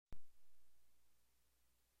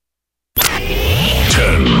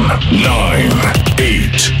9,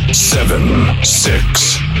 8, 7,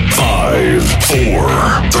 6, 5, 4,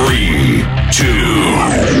 3, 2,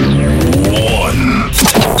 1.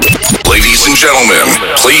 Ladies and gentlemen,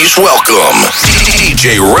 please welcome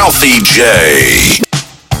DJ Ralphie J.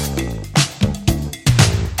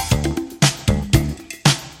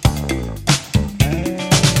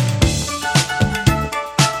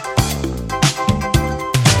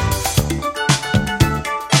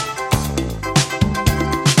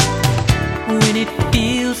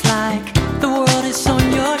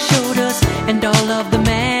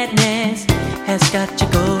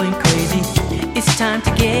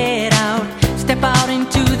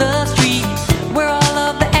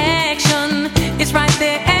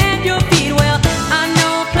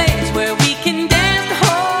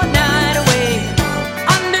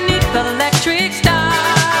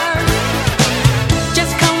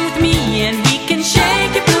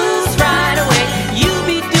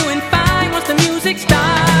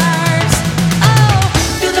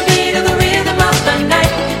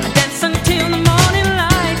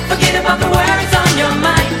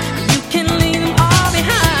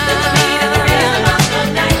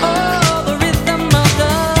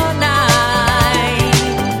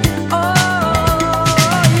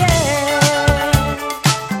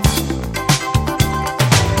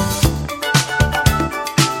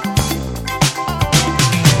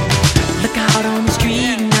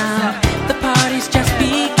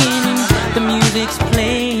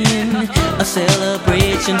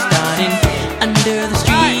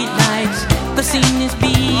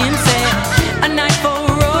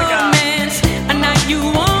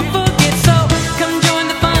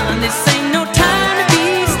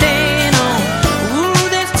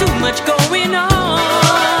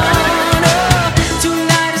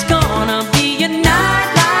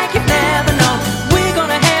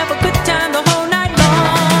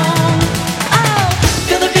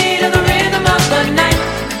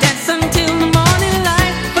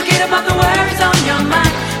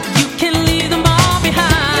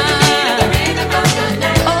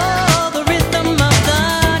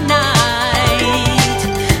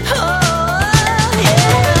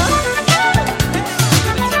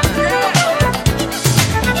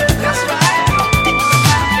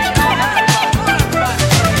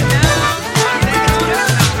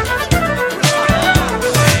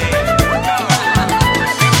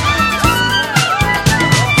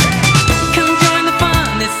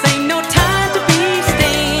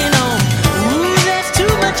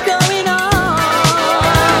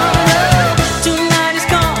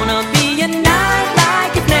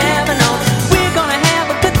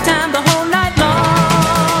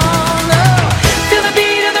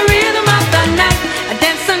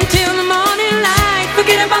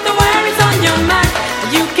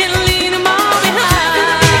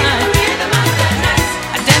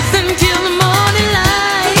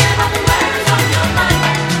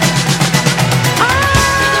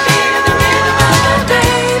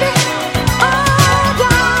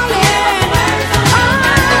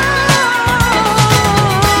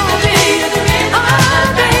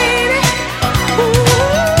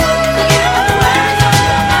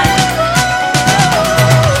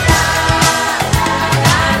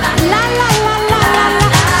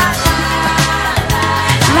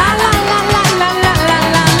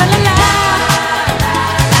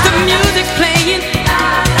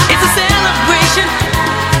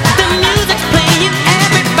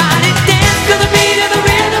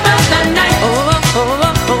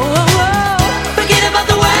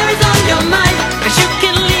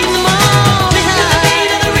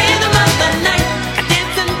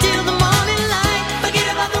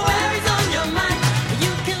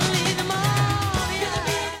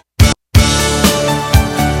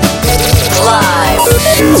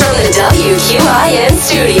 WQIN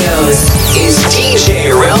Studios is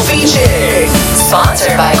DJ Ralphie J.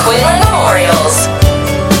 Sponsored by Quinlan Memorials.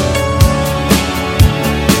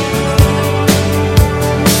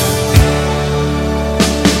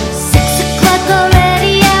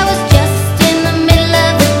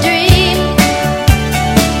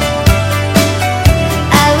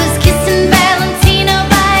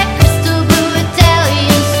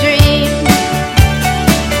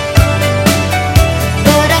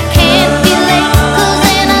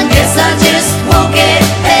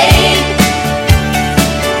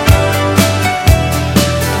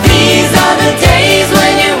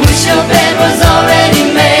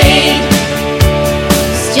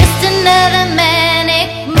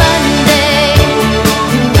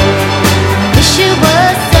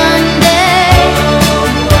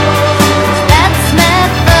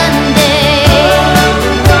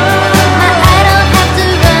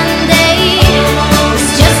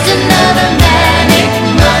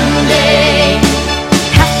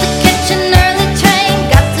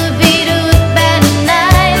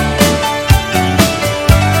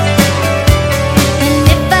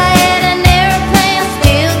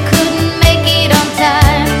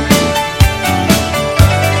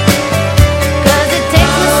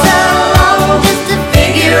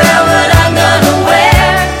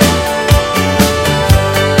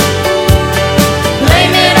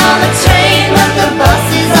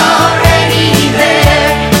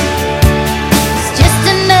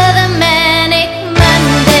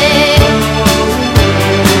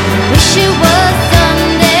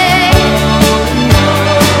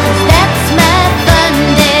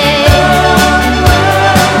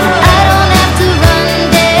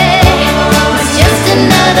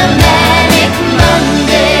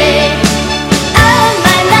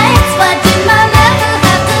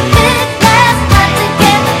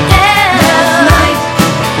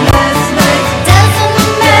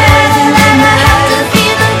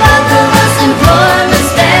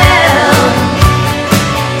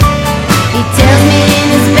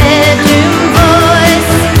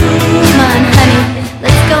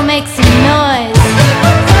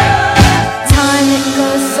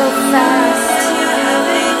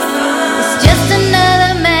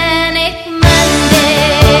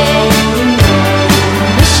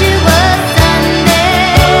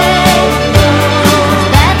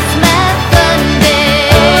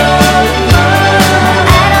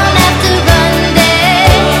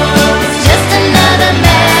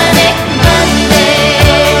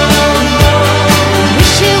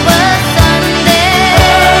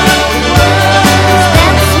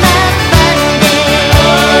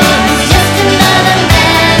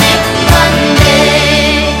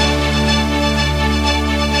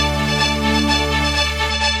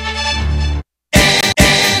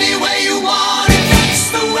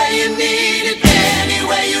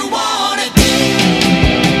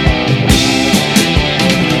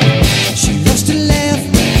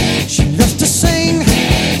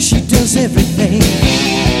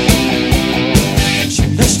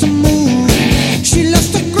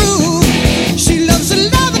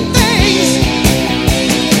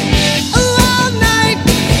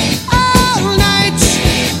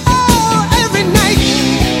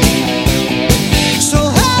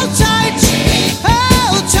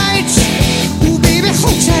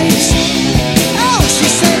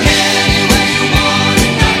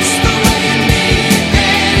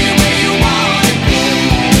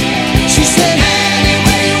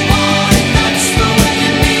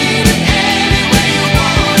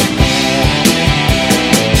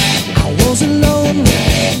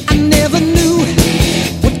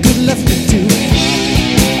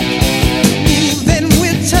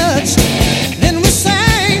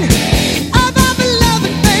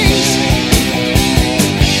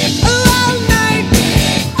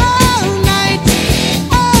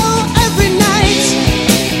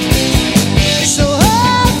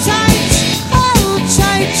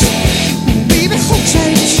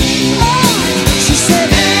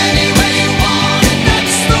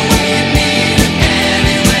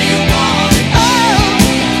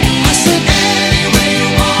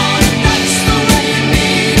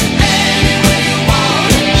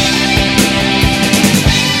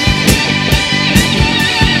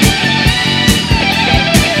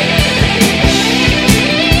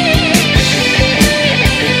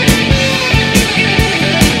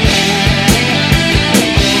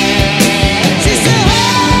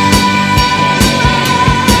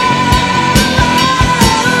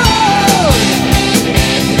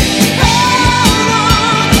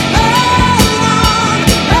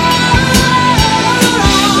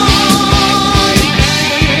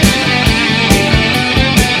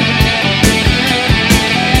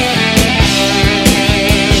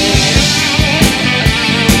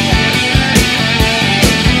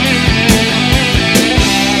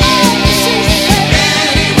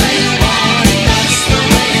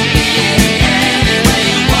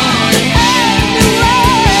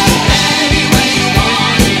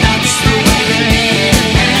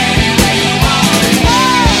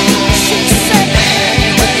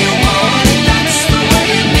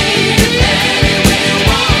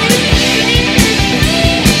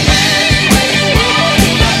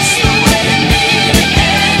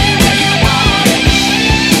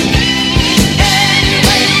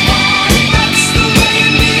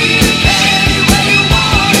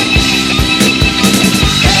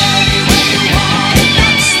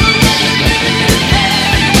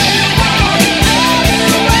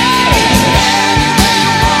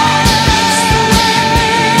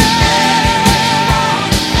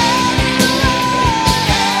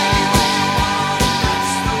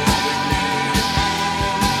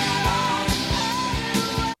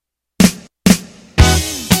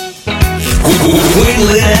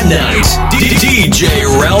 Quinlan at night. DJ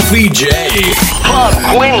Ralphie J. Club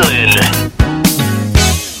Quinlan.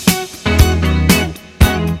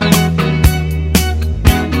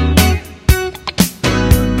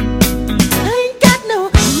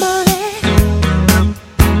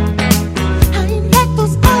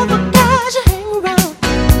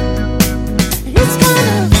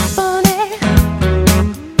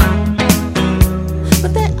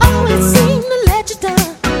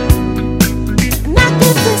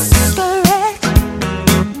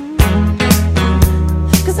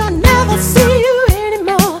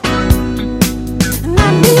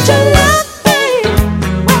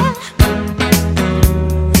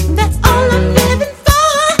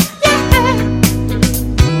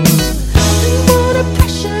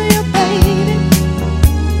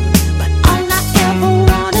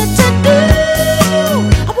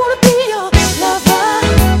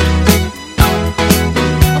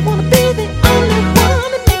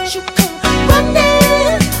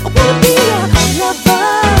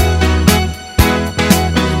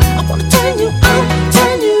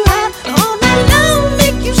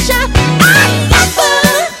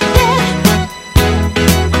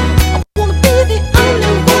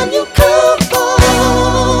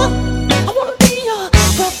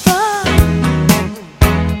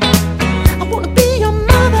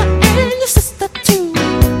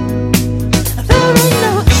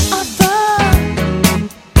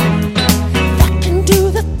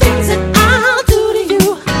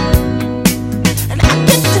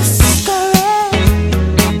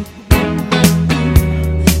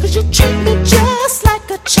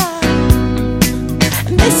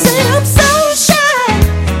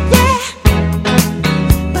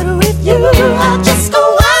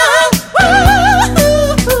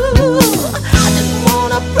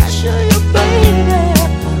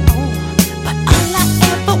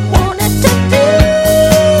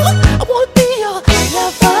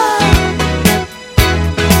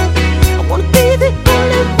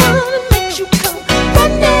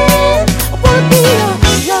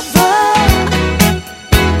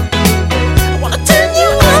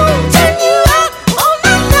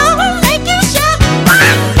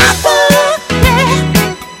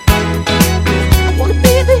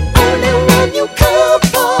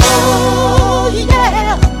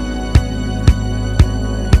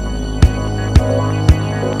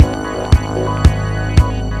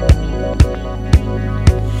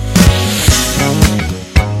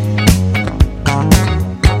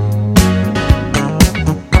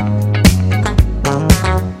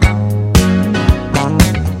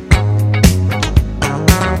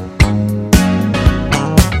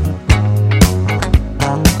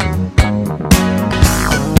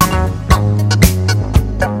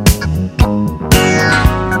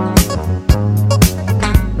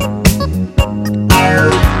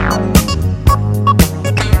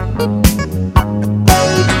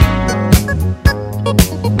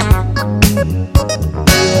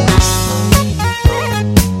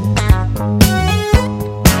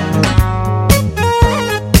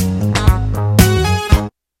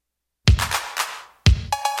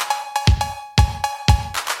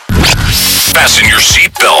 Fasten your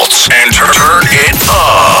seatbelts and turn it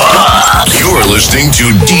up. You're listening to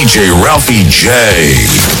DJ Ralphie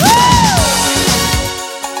J.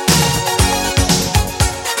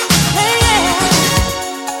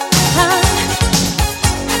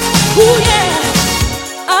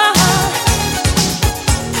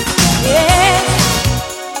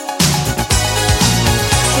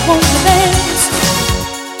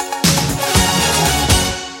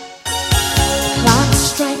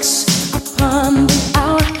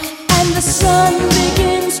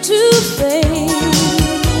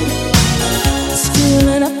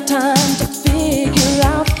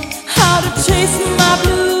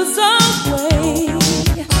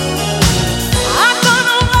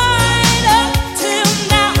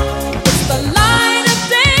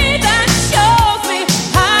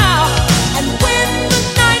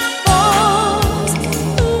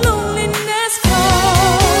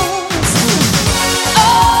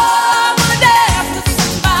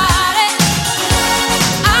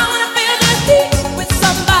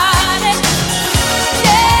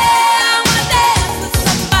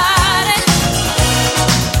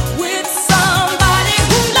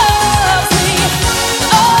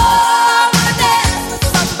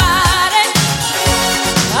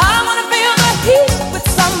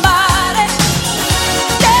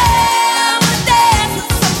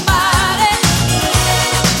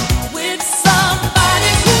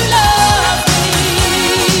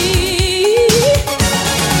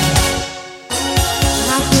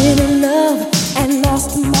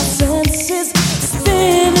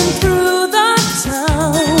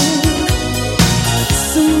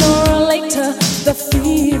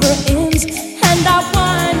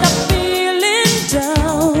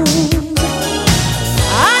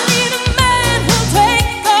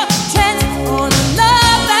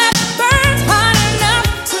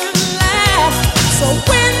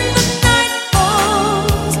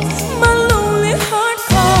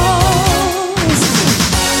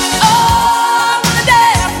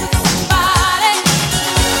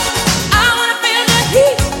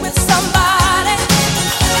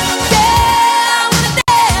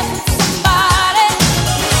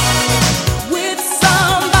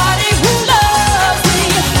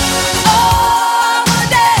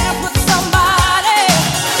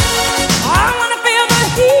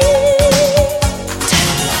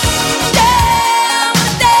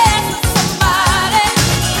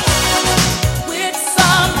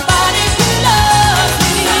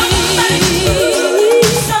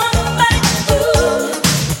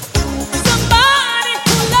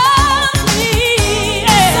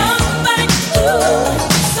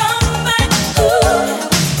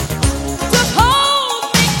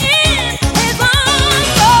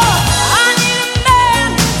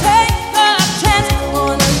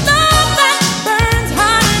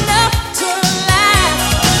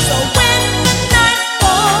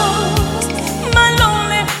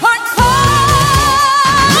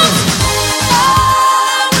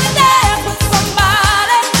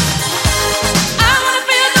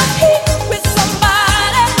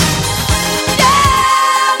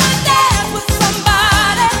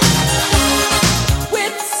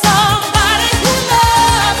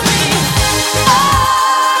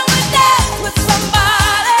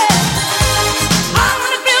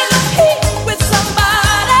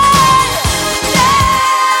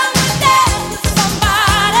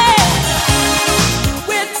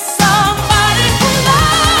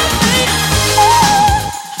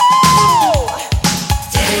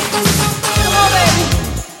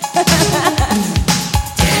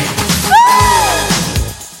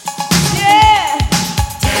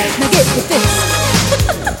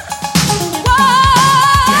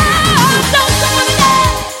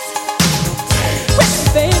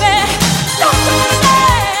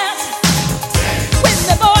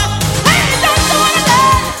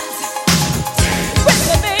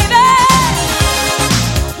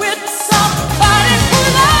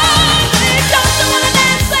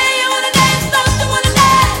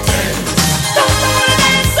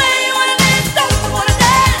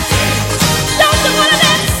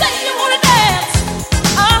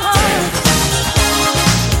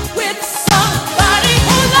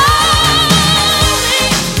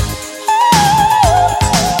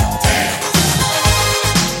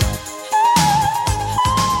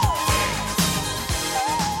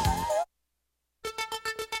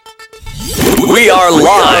 We are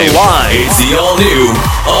live. It's the all-new,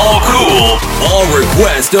 all-cool,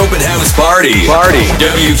 all-request open house party.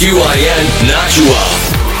 WQIN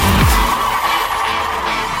Nashua.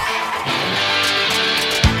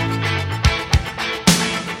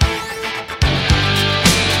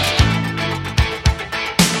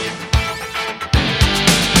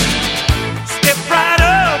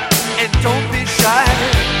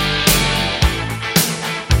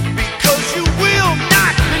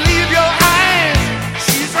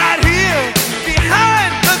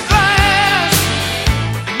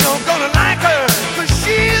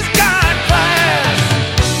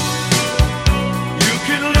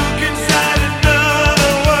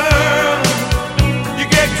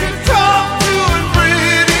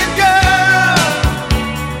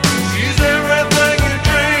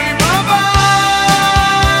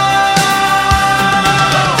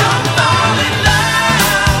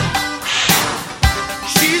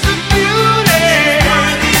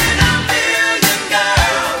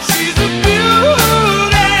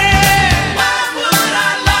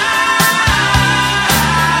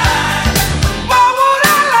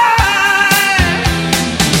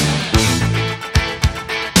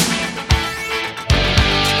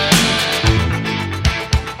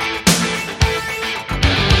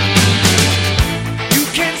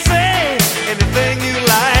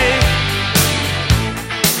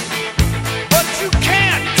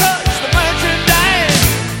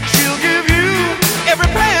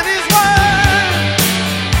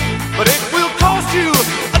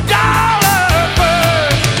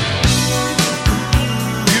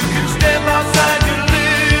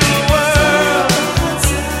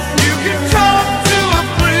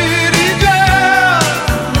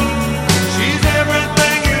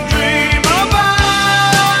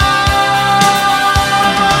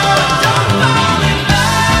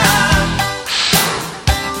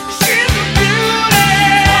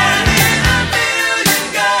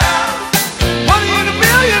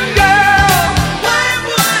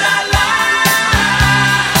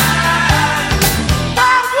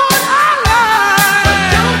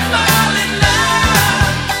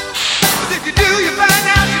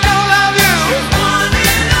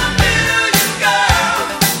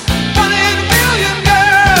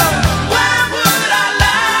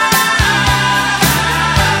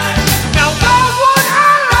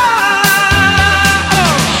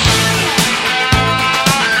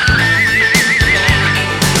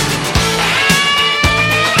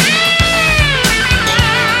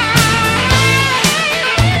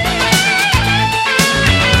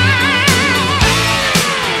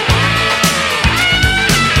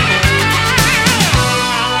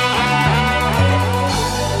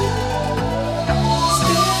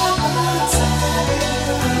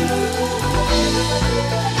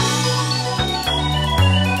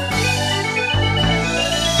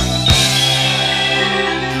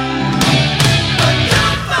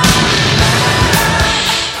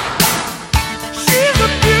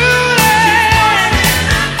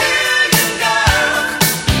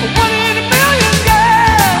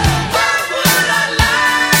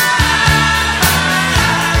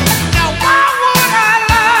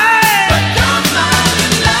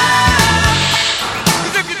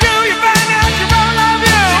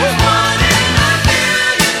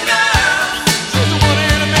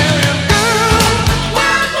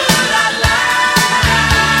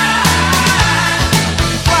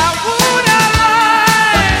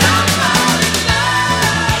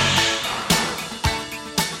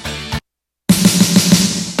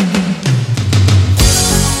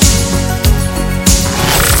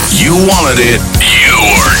 You wanted it,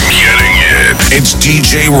 you're getting it. It's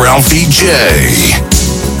DJ Ralphie J.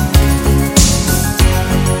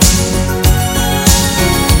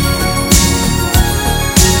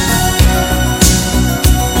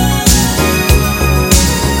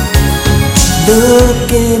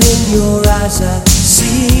 Looking in your eyes, I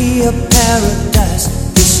see a paradise.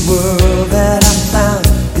 This world that I found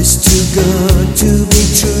is too good to be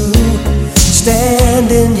true.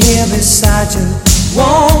 Standing here beside you,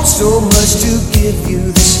 want so much to give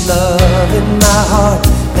you this love in my heart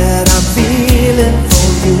that I'm feeling for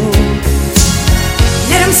you.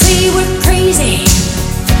 Let them say we're crazy,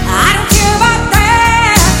 I don't care about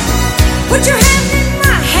that. Put your hand in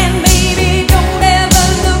my hand, baby, don't ever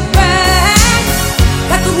look back.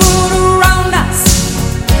 Let the world around us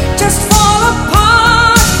just fall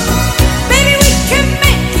apart. Baby,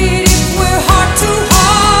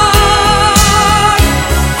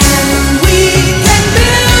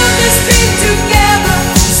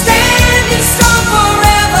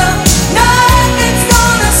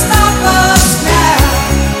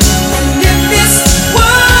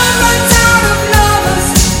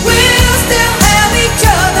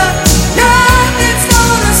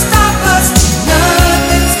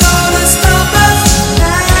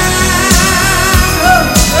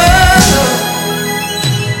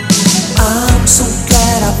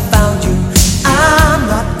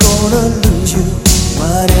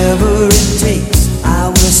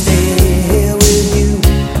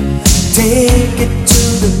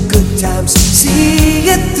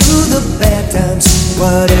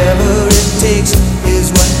 Whatever it takes is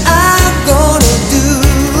what I'm gonna do.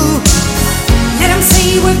 Let them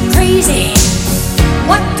say we're crazy.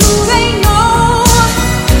 What do they know?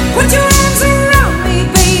 Put your arms around me,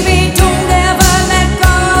 baby. Don't ever let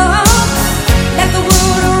go. Let the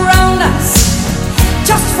world around us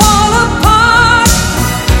just fall apart.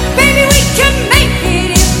 Baby, we can make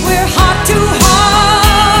it if we're heart to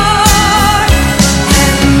heart.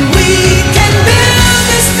 And we can build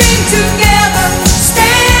this dream together,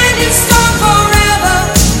 standing strong forever.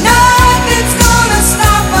 Nothing's gonna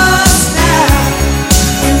stop us now.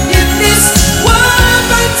 And if this world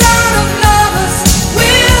runs out of lovers,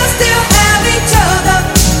 we'll still have each other.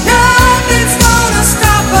 Nothing's gonna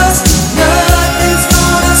stop us. Nothing's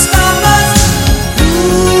gonna stop us.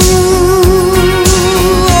 Ooh,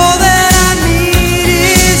 all that I need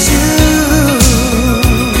is you.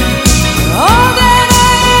 All that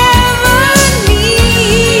I ever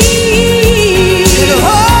need. And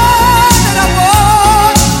all that I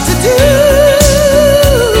want to do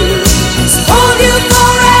is hold you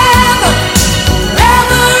forever,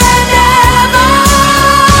 forever and ever.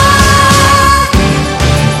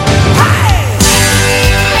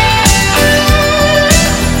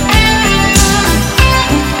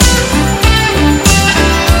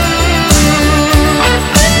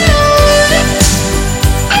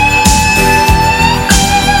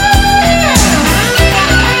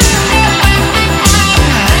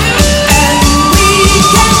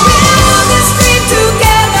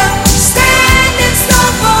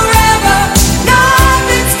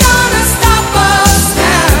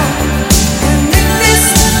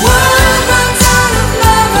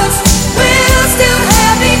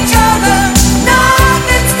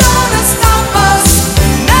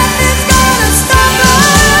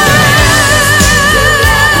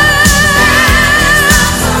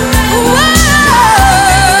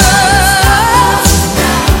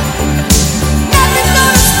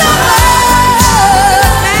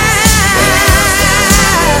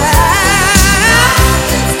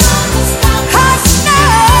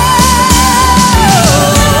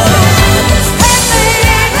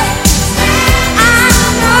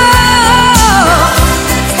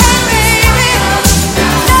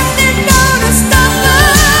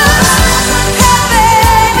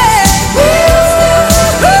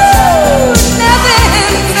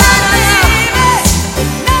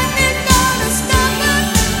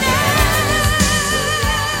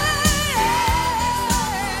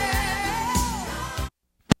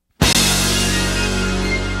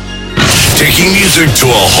 Taking music to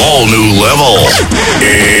a whole new level.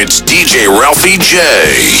 It's DJ Ralphie J.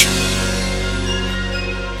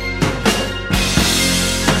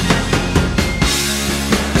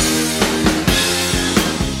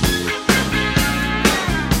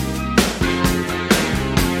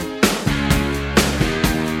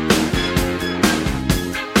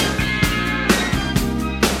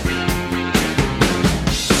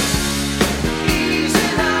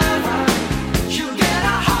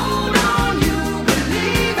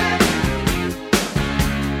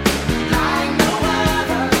 Like no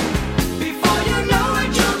other.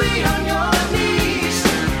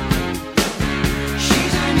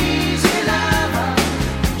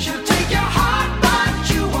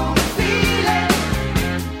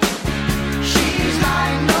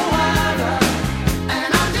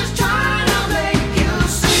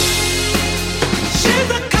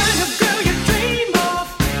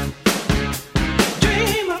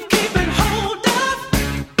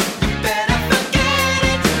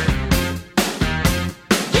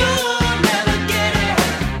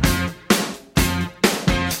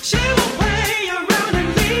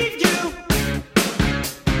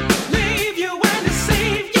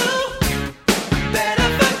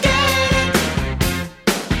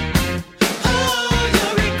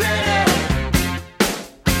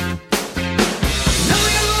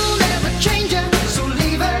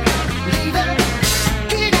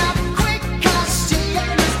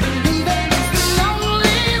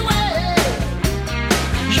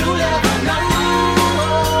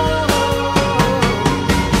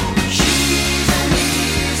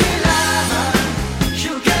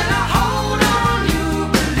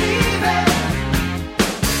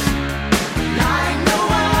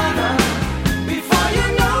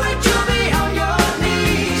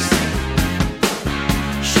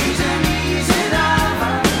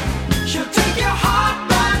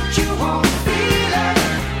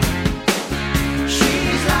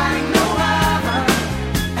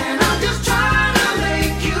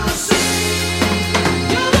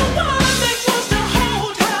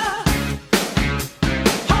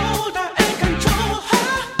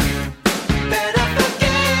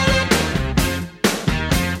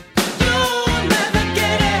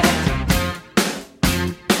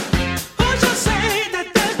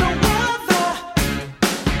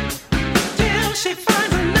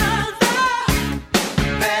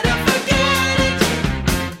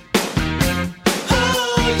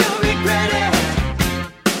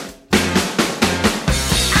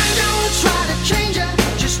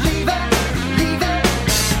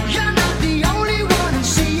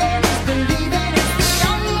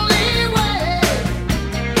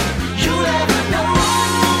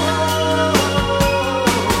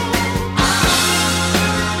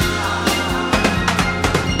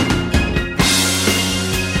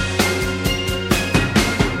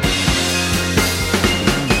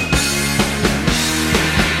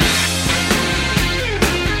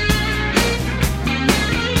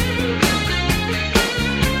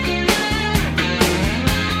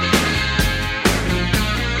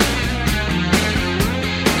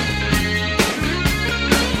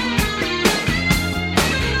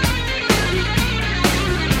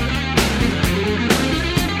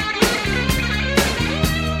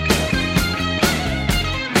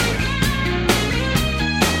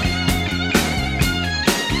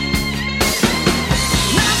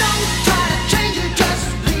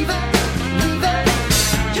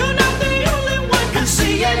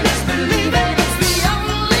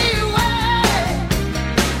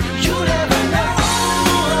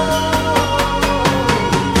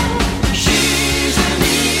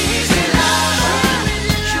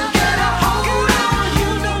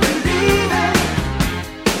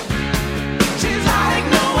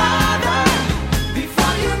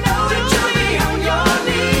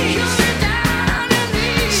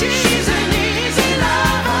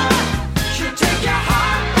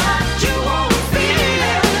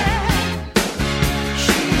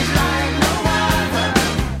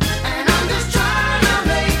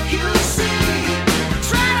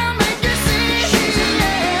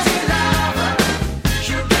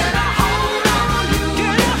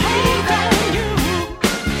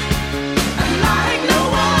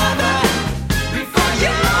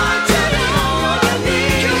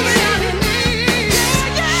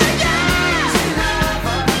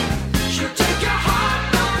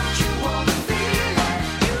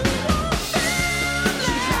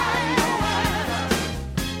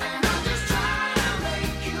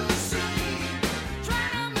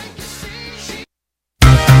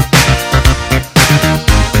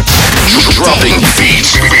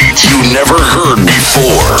 never heard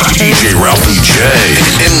before. DJ Ralphie J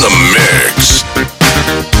in the mix.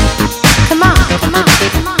 Come on, come on,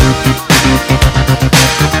 come on.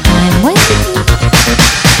 I'm waiting.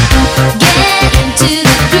 Get into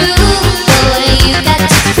the groove, boy. You got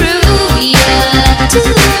to prove your love to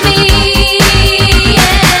me.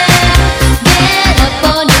 Yeah. Get up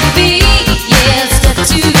on your feet, yeah. Step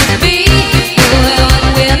to the beat, boy. What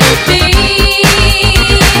will it be?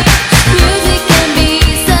 Music can be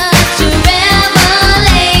such a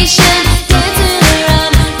revelation. Dancing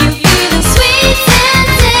around, you feel the sweet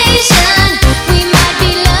sensation. We might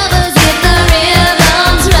be lovers if the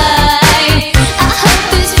rhythm's right. I hope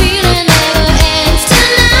this feeling never ends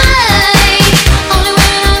tonight. Only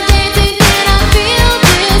when I'm dancing can I feel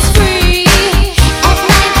this free. At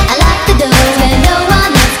night I lock the doors where no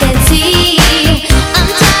one else can see. I'm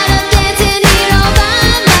tired of dancing here all by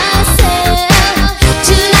myself.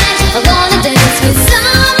 Tonight I wanna dance with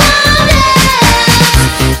someone else.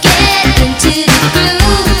 Get into the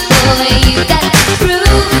groove, boy. You got to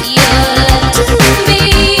prove your love to me.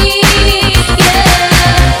 Yeah.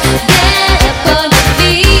 Get up on your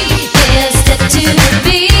feet, yeah. Step to the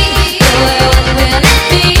beat, boy. What will it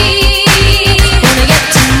be? Wanna get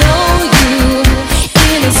to know you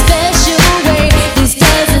in a special way. This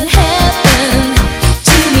doesn't happen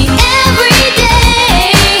to me every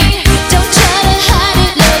day. Don't try to hide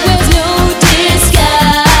it, love, there's no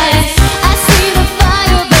disguise. I see the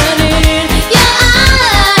fire burning in your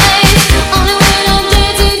eyes. Only when I'm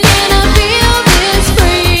dancing can I feel this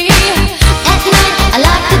free. At night I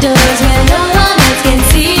lock the doors where no one else can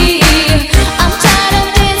see. I'm tired of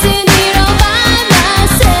dancing here all by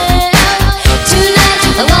myself. Tonight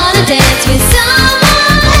I wanna dance with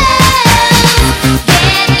someone else.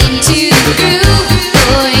 Get into the groove,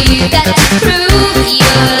 boy. You got to prove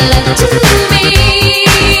your love to me.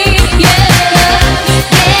 Yeah.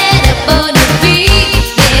 Get up on your feet,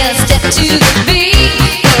 yeah. Step to the beat,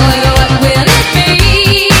 boy. What will it be?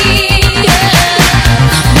 Yeah.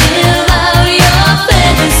 Live out your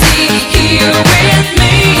fantasy here with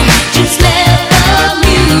me. Just let the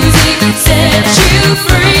music set you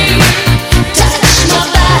free. Touch my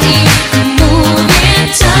body, move in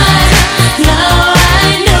time. Now I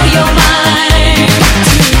know you're mine.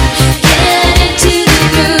 Get into the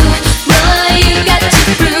groove, boy. You got to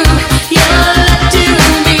prove your love to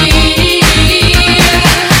me.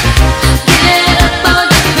 Get up on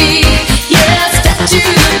your feet, yeah. Step to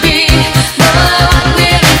the beat, boy. What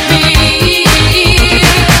will it be?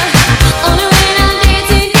 Only when I'm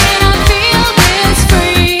dancing can I feel this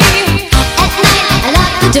free. At night I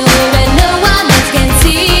lock the door where no one else can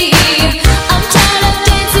see. I'm tired of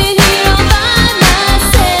dancing here all by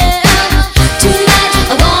myself. Tonight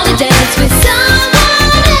I wanna dance with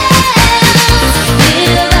someone else.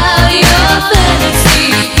 Live out your fantasy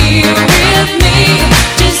here with me.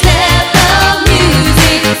 Just let the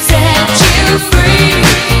music set you free.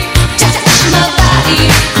 Touch my body,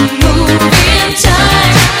 move in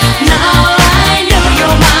time. Now I know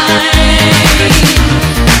you're mine.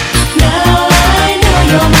 Now I know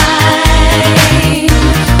you're mine.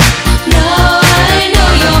 Now I know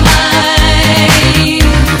you're mine.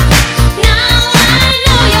 Now I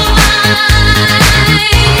know you're mine.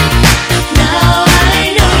 Now I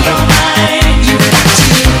know you're mine. You got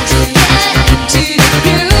to get into the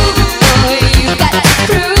groove, boy. You got to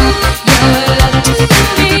prove your love to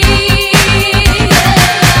me. Yeah.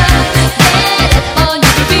 Get up on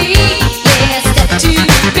your feet, yeah. Step to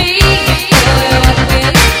the beat, boy. What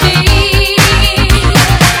will it be?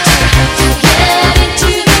 Get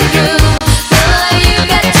into the groove, boy. You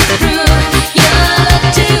got to prove your love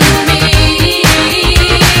to me.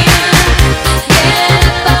 Get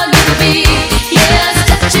up on your feet, yeah.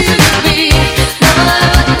 Step to the beat, boy.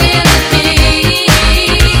 What will it be? Got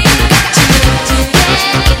to get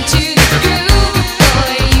into the groove,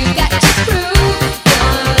 boy. You got to prove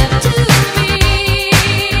your love to me.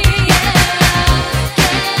 Yeah.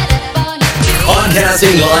 Get up on your feet.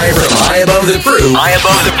 Podcasting live from high above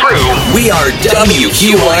the crew. We are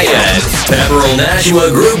WQIN, Pepperell Nashua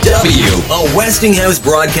Group W, a Westinghouse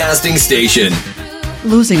broadcasting station.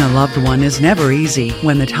 Losing a loved one is never easy.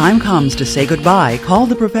 When the time comes to say goodbye, call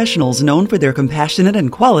the professionals known for their compassionate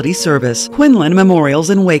and quality service. Quinlan Memorials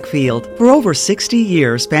in Wakefield. For over 60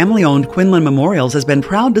 years, family-owned Quinlan Memorials has been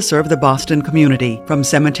proud to serve the Boston community. From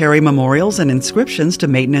cemetery memorials and inscriptions to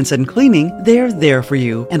maintenance and cleaning, they're there for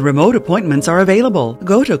you, and remote appointments are available.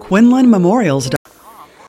 Go to quinlanmemorials.com